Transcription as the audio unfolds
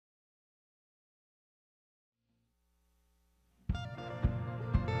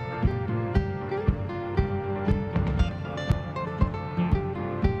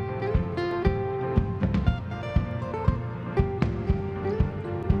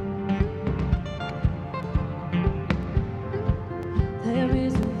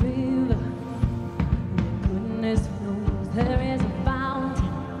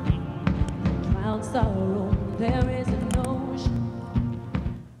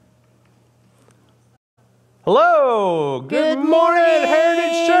Hello. Good morning,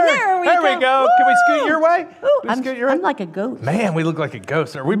 Heritage Church. There we go. Can we scoot your way? Ooh, I'm like a ghost. Man, we look like a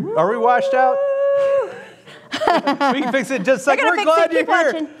ghost. Are we washed out? We can fix it in just a second. We're glad you're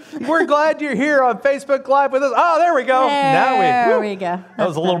here. We're glad you're here on Facebook Live with us. Oh, there we go. There we go. That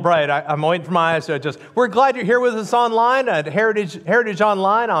was a little bright. I'm waiting for my eyes to adjust. We're glad you're here with us online at Heritage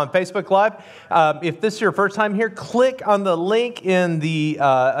Online on Facebook Live. If this is your first time here, click on the link in the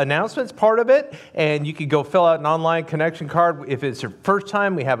announcements part of it, and you can go fill out an online connection card. If it's your first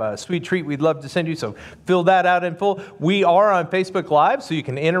time, we have a sweet treat we'd love to send you, so fill that out in full. We are on Facebook Live, so you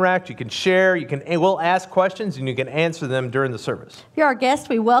can interact, you can share, we'll ask questions, and you can answer them during the service. If you're our guest,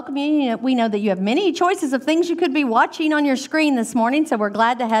 we welcome you. We know that you have many choices of things you could be watching on your screen this morning, so we're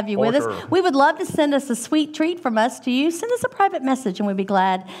glad to have you with us. We would love to send us a sweet treat from us to you. Send us a private message, and we'd be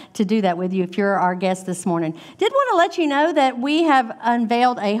glad to do that with you if you're our guest this morning. Did want to let you know that we have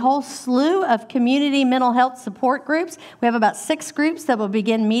unveiled a whole slew of community mental health support groups. We have about 6 groups that will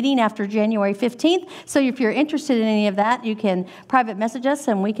begin meeting after January 15th. So if you're interested in any of that, you can private message us,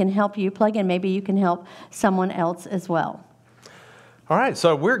 and we can help you plug in. Maybe you can help someone else as well. All right,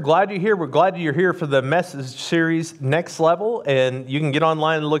 so we're glad you're here. We're glad you're here for the message series Next Level, and you can get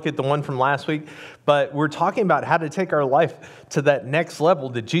online and look at the one from last week. But we're talking about how to take our life to that next level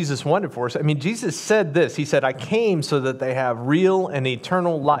that Jesus wanted for us. I mean, Jesus said this. He said, I came so that they have real and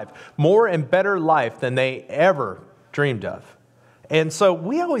eternal life, more and better life than they ever dreamed of. And so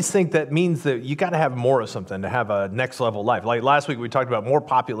we always think that means that you got to have more of something to have a next level life. Like last week, we talked about more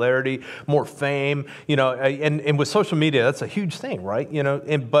popularity, more fame, and with social media, that's a huge thing, right?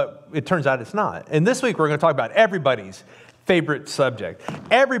 But it turns out it's not. And this week, we're going to talk about everybody's favorite subject.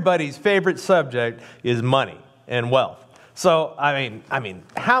 Everybody's favorite subject is money and wealth. So, I mean,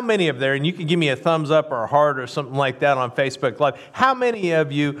 how many of there, and you can give me a thumbs up or a heart or something like that on Facebook Live, how many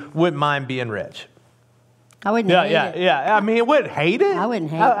of you wouldn't mind being rich? I wouldn't hate it. Yeah. I mean, I wouldn't hate it. I wouldn't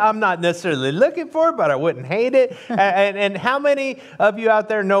hate it. I'm not necessarily looking for it, but I wouldn't hate it. and how many of you out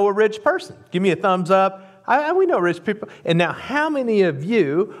there know a rich person? Give me a thumbs up. We know rich people. And now, how many of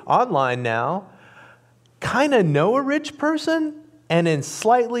you online now kind of know a rich person and in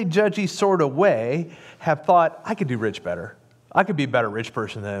slightly judgy sort of way have thought, I could do rich better. I could be a better rich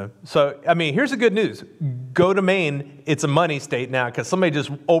person than him. So, I mean, here's the good news. Go to Maine. It's a money state now because somebody just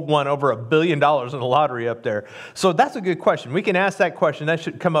won over $1 billion in the lottery up there. So that's a good question. We can ask that question. That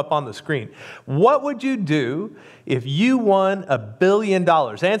should come up on the screen. What would you do if you won $1 billion?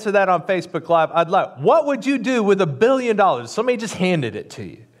 Answer that on Facebook Live. I'd love. What would you do with $1 billion? Somebody just handed it to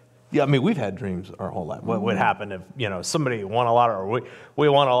you. Yeah, I mean, we've had dreams our whole life. What would happen if, somebody won a lottery, or we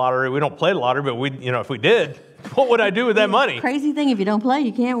won a lottery? We don't play the lottery, but if we did, what would I do with that money? Crazy thing, if you don't play,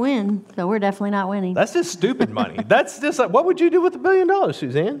 you can't win. So we're definitely not winning. That's just stupid money. That's just like, what would you do with $1 billion,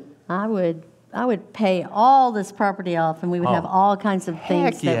 Suzanne? I would pay all this property off, and we would have all kinds of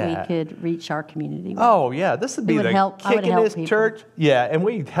things that we could reach our community with. Oh, yeah. This would be the kickinest church. Yeah, and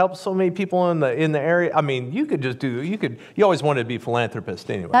we help so many people in the area. I mean, you could just you always wanted to be a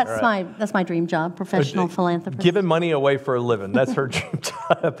philanthropist anyway. That's my dream job, professional philanthropist. Giving money away for a living. That's her dream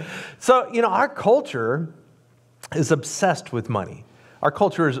job. So, our culture is obsessed with money. Our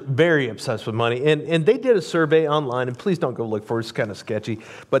culture is very obsessed with money. And they did a survey online, and please don't go look for it. It's kind of sketchy.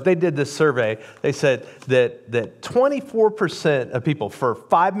 But they did this survey. They said that 24% of people for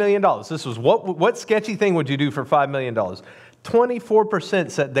 $5 million, this was what sketchy thing would you do for $5 million?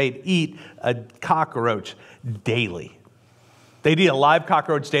 24% said they'd eat a cockroach daily. They'd eat a live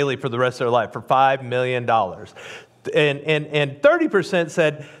cockroach daily for the rest of their life for $5 million. And 30%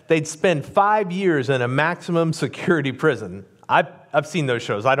 said they'd spend 5 years in a maximum security prison. I've seen those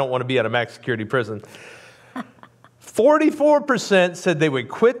shows. I don't want to be at a max security prison. 44% said they would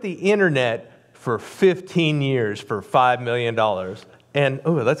quit the internet for 15 years for $5 million. And,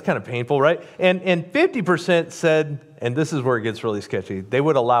 that's kind of painful, right? And 50% said, and this is where it gets really sketchy, they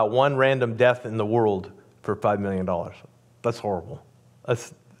would allow one random death in the world for $5 million. That's horrible.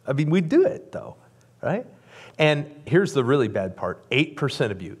 We'd do it, though, right? And here's the really bad part.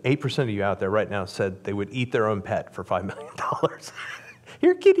 8% of you out there right now said they would eat their own pet for $5 million.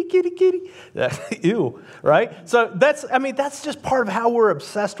 Here, kitty, kitty, kitty. Ew, right? So that's just part of how we're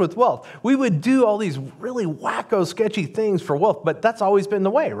obsessed with wealth. We would do all these really wacko, sketchy things for wealth, but that's always been the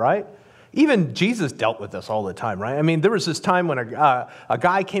way, right? Even Jesus dealt with this all the time, right? I mean, there was this time when a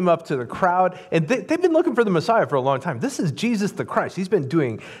guy came up to the crowd, and they've been looking for the Messiah for a long time. This is Jesus the Christ. He's been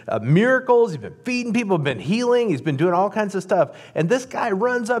doing miracles. He's been feeding people, been healing. He's been doing all kinds of stuff. And this guy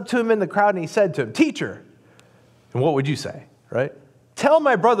runs up to him in the crowd, and he said to him, "Teacher," and what would you say, right? "Tell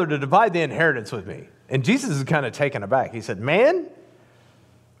my brother to divide the inheritance with me." And Jesus is kind of taken aback. He said, "Man,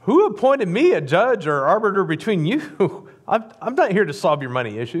 Who appointed me a judge or arbiter between you? I'm not here to solve your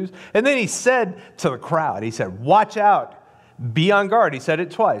money issues. And then he said to the crowd, he said, watch out, be on guard. He said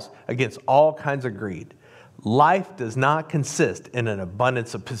it twice, against all kinds of greed. Life does not consist in an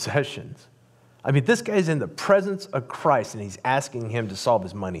abundance of possessions. I mean, this guy's in the presence of Christ and he's asking him to solve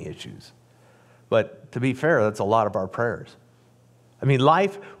his money issues. But to be fair, that's a lot of our prayers. I mean,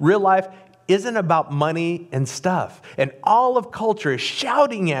 real life isn't about money and stuff. And all of culture is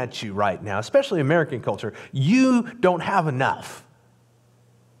shouting at you right now, especially American culture, you don't have enough.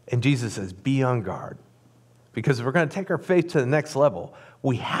 And Jesus says, be on guard. Because if we're going to take our faith to the next level,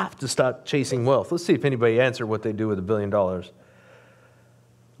 we have to stop chasing wealth. Let's see if anybody answered what they do with $1 billion.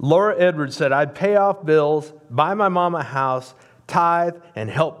 Laura Edwards said, I'd pay off bills, buy my mom a house, tithe, and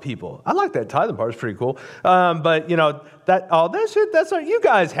help people. I like that tithing part. It's pretty cool. But, you know, that's what you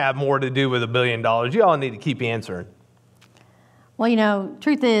guys have more to do with $1 billion. You all need to keep answering. Well, you know,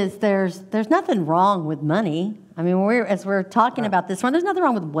 truth is there's nothing wrong with money. I mean, as we're talking about this, there's nothing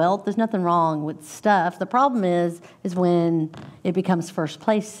wrong with wealth. There's nothing wrong with stuff. The problem is when it becomes first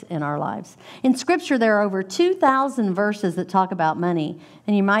place in our lives. In Scripture, there are over 2,000 verses that talk about money.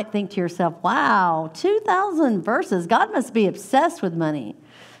 And you might think to yourself, wow, 2,000 verses. God must be obsessed with money.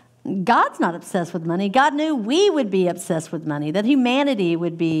 God's not obsessed with money. God knew we would be obsessed with money, that humanity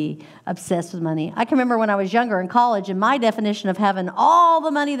would be obsessed with money. I can remember when I was younger in college, and my definition of having all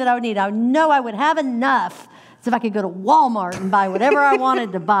the money that I would need, I know I would have enough so if I could go to Walmart and buy whatever I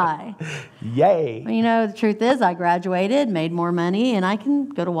wanted to buy. Yay. Well, you know, the truth is I graduated, made more money, and I can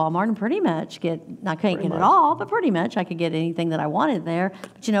go to Walmart and pretty much I can't get it all, but pretty much I could get anything that I wanted there.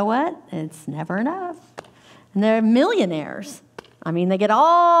 But you know what? It's never enough. And they're millionaires. I mean, they get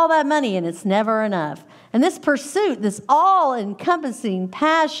all that money and it's never enough. And this pursuit, this all-encompassing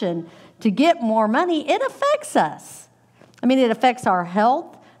passion to get more money, it affects us. I mean, it affects our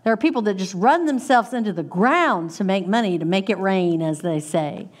health. There are people that just run themselves into the ground to make money, to make it rain, as they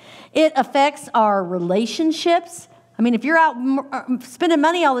say. It affects our relationships. I mean, if you're out spending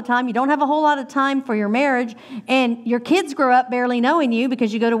money all the time, you don't have a whole lot of time for your marriage, and your kids grow up barely knowing you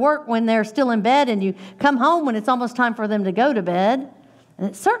because you go to work when they're still in bed and you come home when it's almost time for them to go to bed. And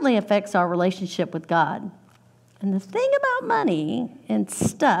it certainly affects our relationship with God. And the thing about money and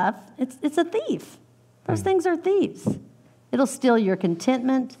stuff, it's a thief. Those things are thieves. It'll steal your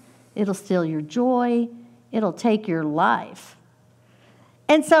contentment. It'll steal your joy. It'll take your life.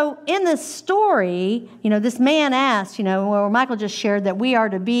 And so in this story, you know, this man asked, you know, where Michael just shared that we are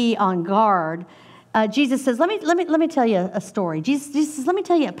to be on guard. Jesus says, let me tell you a story. Jesus says, let me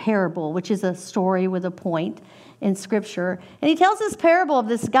tell you a parable, which is a story with a point in Scripture. And he tells this parable of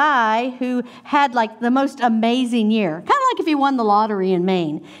this guy who had like the most amazing year. Kind of like if he won the lottery in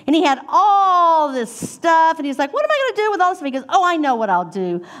Maine. And he had all this stuff. And he's like, what am I going to do with all this stuff? He goes, oh, I know what I'll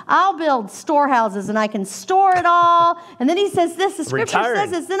do. I'll build storehouses and I can store it all. And then he says this, the Scripture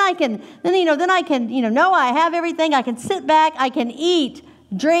says this, then I can, know I have everything. I can sit back. I can eat,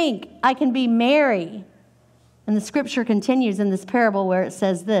 drink. I can be merry. And the Scripture continues in this parable where it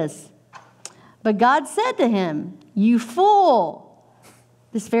says this. But God said to him, you fool,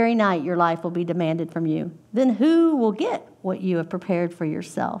 this very night your life will be demanded from you. Then who will get what you have prepared for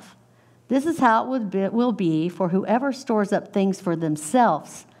yourself? This is how it will be for whoever stores up things for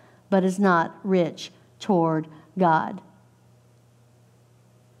themselves, but is not rich toward God.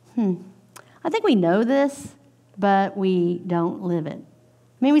 I think we know this, but we don't live it.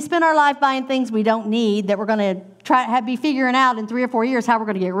 I mean, we spend our life buying things we don't need that we're going to be figuring out in 3 or 4 years how we're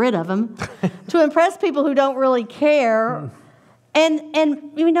going to get rid of them to impress people who don't really care.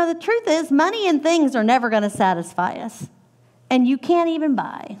 And you know, the truth is money and things are never going to satisfy us. And you can't even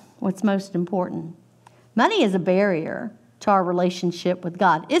buy what's most important. Money is a barrier to our relationship with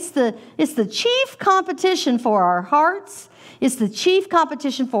God. It's the chief competition for our hearts. It's the chief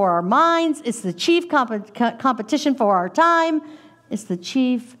competition for our minds. It's the chief competition for our time. It's the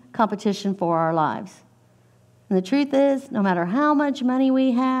chief competition for our lives. And the truth is, no matter how much money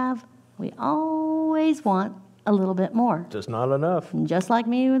we have, we always want a little bit more. Just not enough. And just like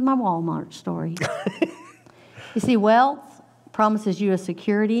me with my Walmart story. You see, wealth promises you a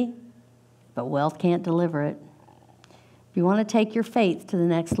security, but wealth can't deliver it. If you want to take your faith to the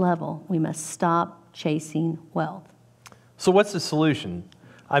next level, we must stop chasing wealth. So what's the solution?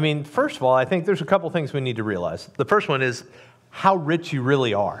 I mean, first of all, I think there's a couple things we need to realize. The first one is how rich you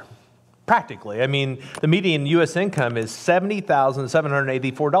really are. Practically. I mean, the median U.S. income is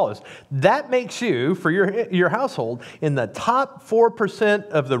 $70,784. That makes you, for your household, in the top 4%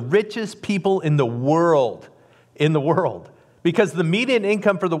 of the richest people in the world. Because the median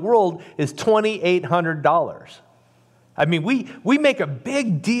income for the world is $2,800. I mean, we make a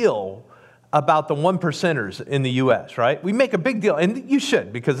big deal about the 1%ers in the U.S., right? We make a big deal, and you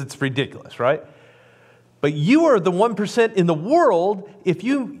should, because it's ridiculous, right? But you are the 1% in the world if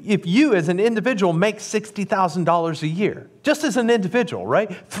you as an individual make $60,000 a year, just as an individual,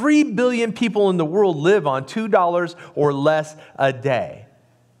 right? 3 billion people in the world live on $2 or less a day.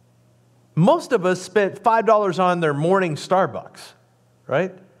 Most of us spent $5 on their morning Starbucks,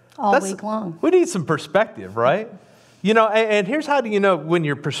 right? All week long. We need some perspective, right? You know, and here's how do you know when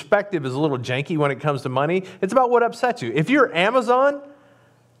your perspective is a little janky when it comes to money? It's about what upsets you. If you're Amazon,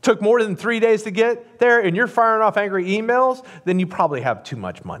 took more than 3 days to get there, and you're firing off angry emails, then you probably have too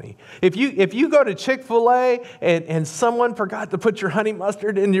much money. If you go to Chick-fil-A and someone forgot to put your honey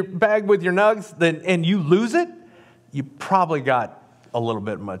mustard in your bag with your nugs, and you lose it, you probably got a little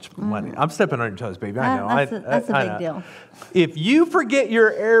bit much money. I'm stepping on your toes, baby. I know. That's a big deal. If you forget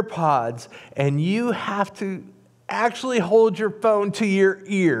your AirPods and you have to actually hold your phone to your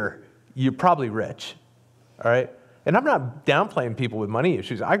ear, you're probably rich. All right? And I'm not downplaying people with money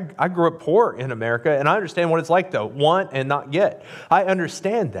issues. I grew up poor in America, and I understand what it's like to want and not get. I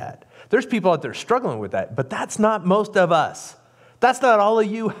understand that. There's people out there struggling with that, but that's not most of us. That's not all of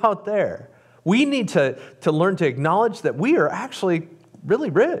you out there. We need to learn to acknowledge that we are actually really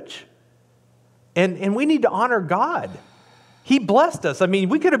rich. And we need to honor God. He blessed us. I mean,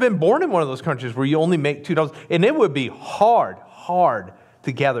 we could have been born in one of those countries where you only make $2, and it would be hard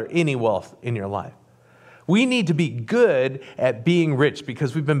to gather any wealth in your life. We need to be good at being rich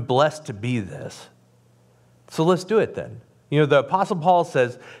because we've been blessed to be this. So let's do it then. You know, the Apostle Paul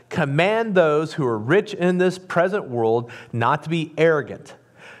says, command those who are rich in this present world not to be arrogant,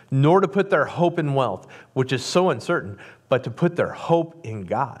 nor to put their hope in wealth, which is so uncertain, but to put their hope in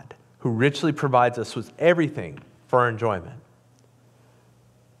God, who richly provides us with everything for our enjoyment.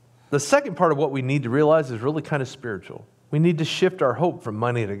 The second part of what we need to realize is really kind of spiritual. We need to shift our hope from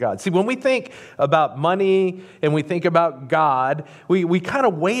money to God. See, when we think about money and we think about God, we kind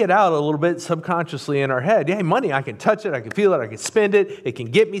of weigh it out a little bit subconsciously in our head. Yeah, money, I can touch it, I can feel it, I can spend it, it can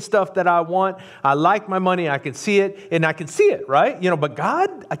get me stuff that I want. I like my money, I can see it, and I can see it, right? You know, but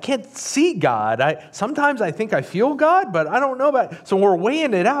God, I can't see God. Sometimes I think I feel God, but I don't know about it. So when we're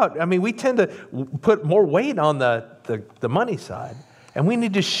weighing it out, I mean, we tend to put more weight on the money side. And we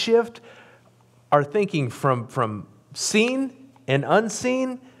need to shift our thinking from seen and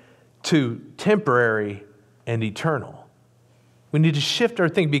unseen to temporary and eternal. We need to shift our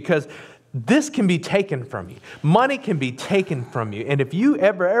thinking because this can be taken from you. Money can be taken from you. And if you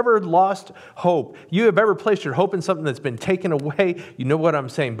ever lost hope, you have ever placed your hope in something that's been taken away, you know what I'm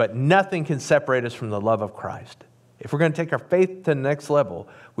saying. But nothing can separate us from the love of Christ. If we're going to take our faith to the next level,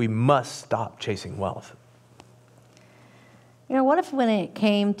 we must stop chasing wealth. You know, what if when it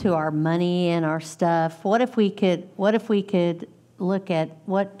came to our money and our stuff, what if we could look at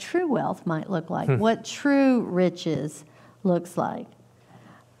what true wealth might look like, what true riches looks like?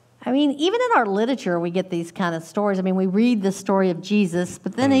 I mean, even in our literature, we get these kind of stories. I mean, we read the story of Jesus,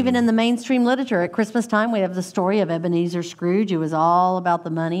 but then even in the mainstream literature, at Christmas time, we have the story of Ebenezer Scrooge. It was all about the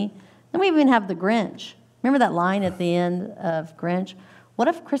money. Then we even have the Grinch. Remember that line at the end of Grinch? What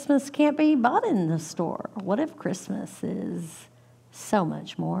if Christmas can't be bought in the store? What if Christmas is so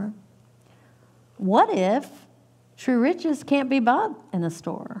much more? What if true riches can't be bought in a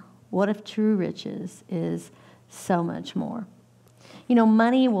store? What if true riches is so much more? You know,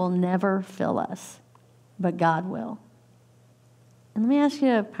 money will never fill us, but God will. And let me ask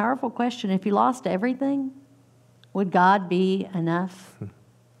you a powerful question. If you lost everything, would God be enough?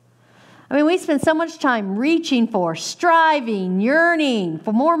 I mean, we spend so much time reaching for, striving, yearning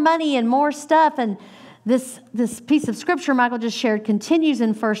for more money and more stuff. And this piece of scripture Michael just shared continues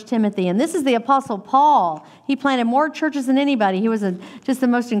in 1 Timothy. And this is the Apostle Paul. He planted more churches than anybody. He was just the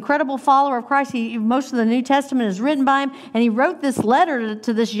most incredible follower of Christ. Most of the New Testament is written by him. And he wrote this letter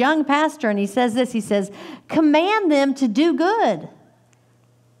to this young pastor. And he says this. He says, command them to do good,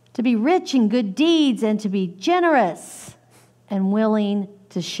 to be rich in good deeds, and to be generous and willing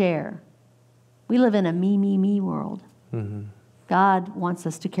to share. We live in a me, me, me world. Mm-hmm. God wants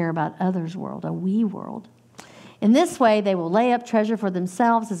us to care about others' world, a we world. In this way, they will lay up treasure for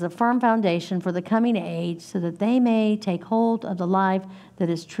themselves as a firm foundation for the coming age so that they may take hold of the life that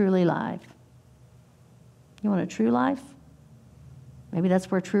is truly life. You want a true life? Maybe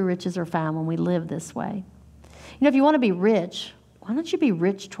that's where true riches are found when we live this way. You know, if you want to be rich, why don't you be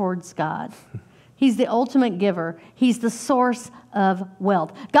rich towards God? He's the ultimate giver. He's the source of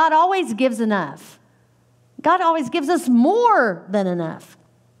wealth. God always gives enough. God always gives us more than enough.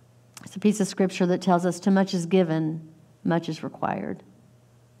 It's a piece of scripture that tells us too much is given, much is required.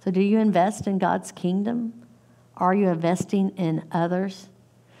 So do you invest in God's kingdom? Are you investing in others?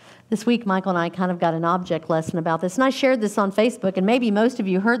 This week, Michael and I kind of got an object lesson about this, and I shared this on Facebook, and maybe most of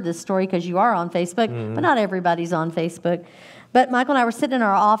you heard this story because you are on Facebook, but not everybody's on Facebook. But Michael and I were sitting in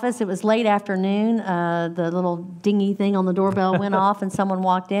our office. It was late afternoon. The little dingy thing on the doorbell went off, and someone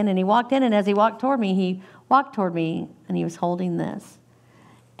walked in, and he walked in, and as he walked toward me, and he was holding this.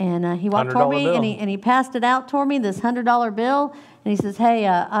 And he walked toward me, and he passed it out toward me, this $100 bill, and he says, "Hey,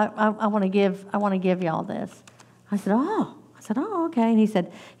 I want to give y'all this." I said, "Oh, okay." And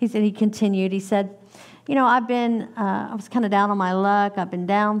he continued. He said, "You know, I was kind of down on my luck. I've been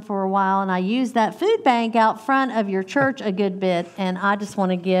down for a while, and I used that food bank out front of your church a good bit, and I just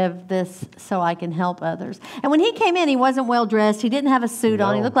want to give this so I can help others." And when he came in, he wasn't well dressed. He didn't have a suit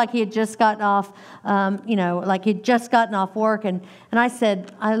on. He looked like he had just gotten off, like he'd just gotten off work. And I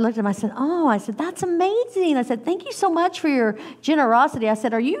looked at him. I said, "That's amazing." I said, "Thank you so much for your generosity." I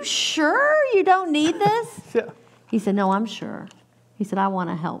said, "Are you sure you don't need this?" Yeah. He said, "No, I'm sure." He said, "I want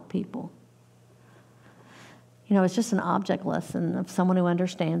to help people." You know, it's just an object lesson of someone who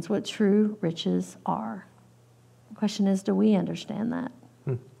understands what true riches are. The question is, do we understand that?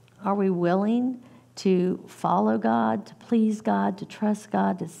 Are we willing to follow God, to please God, to trust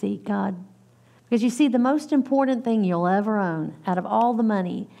God, to seek God? Because you see, the most important thing you'll ever own out of all the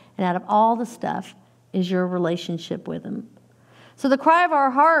money and out of all the stuff is your relationship with Him. So the cry of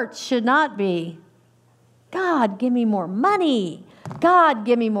our hearts should not be, "God, give me more money. God,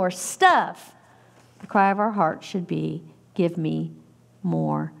 give me more stuff." The cry of our heart should be, "Give me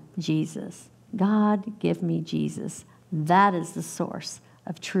more Jesus." God, give me Jesus. That is the source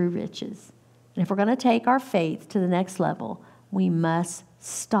of true riches. And if we're going to take our faith to the next level, we must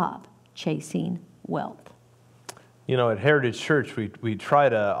stop chasing wealth. You know, at Heritage Church, we try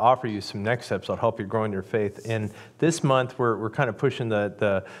to offer you some next steps that'll help you grow in your faith. And this month, we're kind of pushing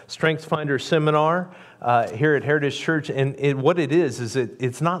the Strengths Finder seminar here at Heritage Church. And what it is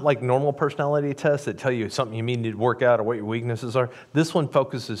it's not like normal personality tests that tell you something you need to work out or what your weaknesses are. This one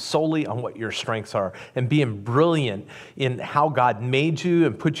focuses solely on what your strengths are and being brilliant in how God made you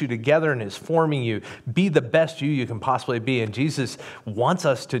and put you together and is forming you. Be the best you can possibly be. And Jesus wants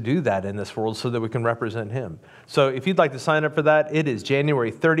us to do that in this world so that we can represent Him. So if you'd like to sign up for that, it is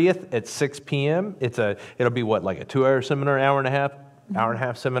January 30th at 6 p.m. It'll be like a 2-hour seminar, hour and a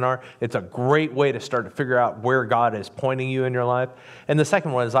half seminar. It's a great way to start to figure out where God is pointing you in your life. And the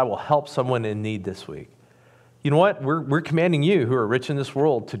second one is I will help someone in need this week. You know what? We're commanding you who are rich in this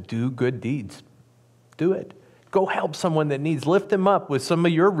world to do good deeds. Do it. Go help someone that needs. Lift them up with some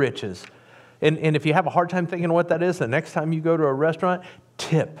of your riches. And if you have a hard time thinking of what that is, the next time you go to a restaurant,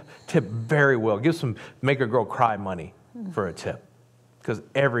 tip very well. Give some make a girl cry money for a tip, because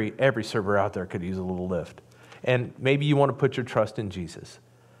every server out there could use a little lift. And maybe you want to put your trust in Jesus.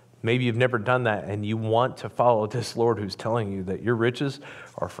 Maybe you've never done that, and you want to follow this Lord who's telling you that your riches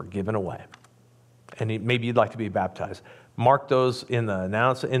are forgiven away. And maybe you'd like to be baptized. Mark those in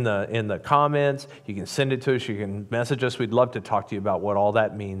the comments. You can send it to us. You can message us. We'd love to talk to you about what all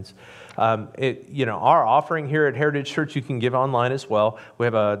that means. Our offering here at Heritage Church, you can give online as well. We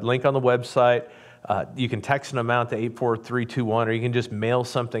have a link on the website. You can text an amount to 84321, or you can just mail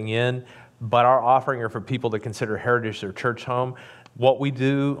something in. But our offering are for people that consider Heritage their church home. What we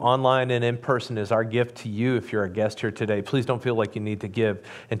do online and in person is our gift to you if you're a guest here today. Please don't feel like you need to give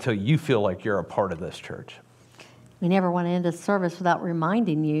until you feel like you're a part of this church. We never want to end a service without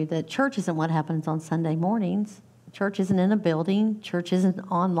reminding you that church isn't what happens on Sunday mornings. Church isn't in a building. Church isn't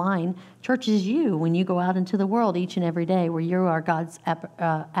online. Church is you when you go out into the world each and every day, where you are God's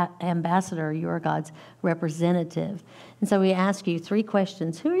ambassador, you are God's representative. And so we ask you 3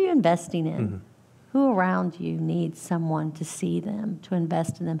 questions. Who are you investing in? Mm-hmm. Who around you needs someone to see them, to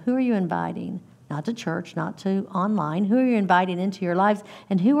invest in them? Who are you inviting? Not to church, not to online. Who are you inviting into your lives?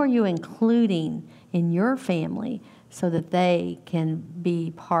 And who are you including in your family so that they can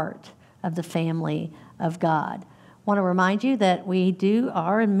be part of the family of God? I want to remind you that we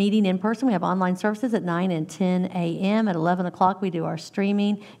are meeting in person. We have online services at 9 and 10 a.m. At 11 o'clock, we do our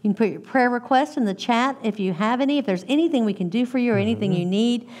streaming. You can put your prayer requests in the chat if you have any. If there's anything we can do for you or anything you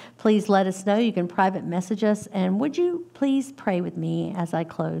need, please let us know. You can private message us. And would you please pray with me as I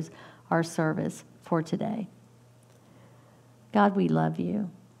close our service for today? God, we love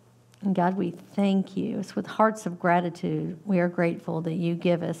you. And God, we thank you. It's with hearts of gratitude we are grateful that you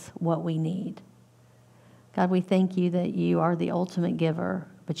give us what we need. God, we thank you that you are the ultimate giver,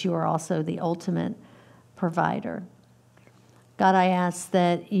 but you are also the ultimate provider. God, I ask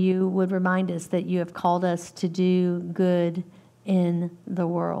that you would remind us that you have called us to do good in the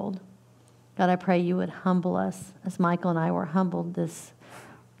world. God, I pray you would humble us, as Michael and I were humbled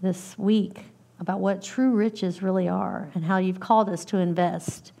this week about what true riches really are and how you've called us to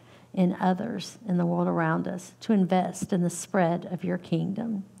invest in others in the world around us, to invest in the spread of your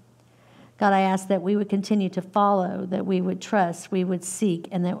kingdom. God, I ask that we would continue to follow, that we would trust, we would seek,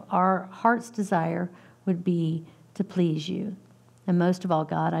 and that our heart's desire would be to please you. And most of all,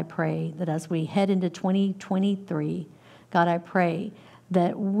 God, I pray that as we head into 2023, God, I pray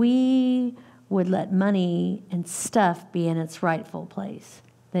that we would let money and stuff be in its rightful place,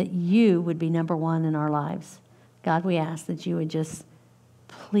 that you would be number one in our lives. God, we ask that you would just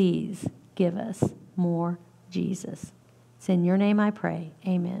please give us more Jesus. It's in your name I pray.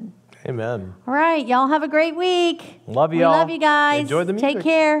 Amen. Amen. All right, y'all have a great week. Love you We all. love you guys. Enjoy the music. Take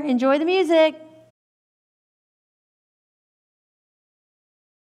care. Enjoy the music.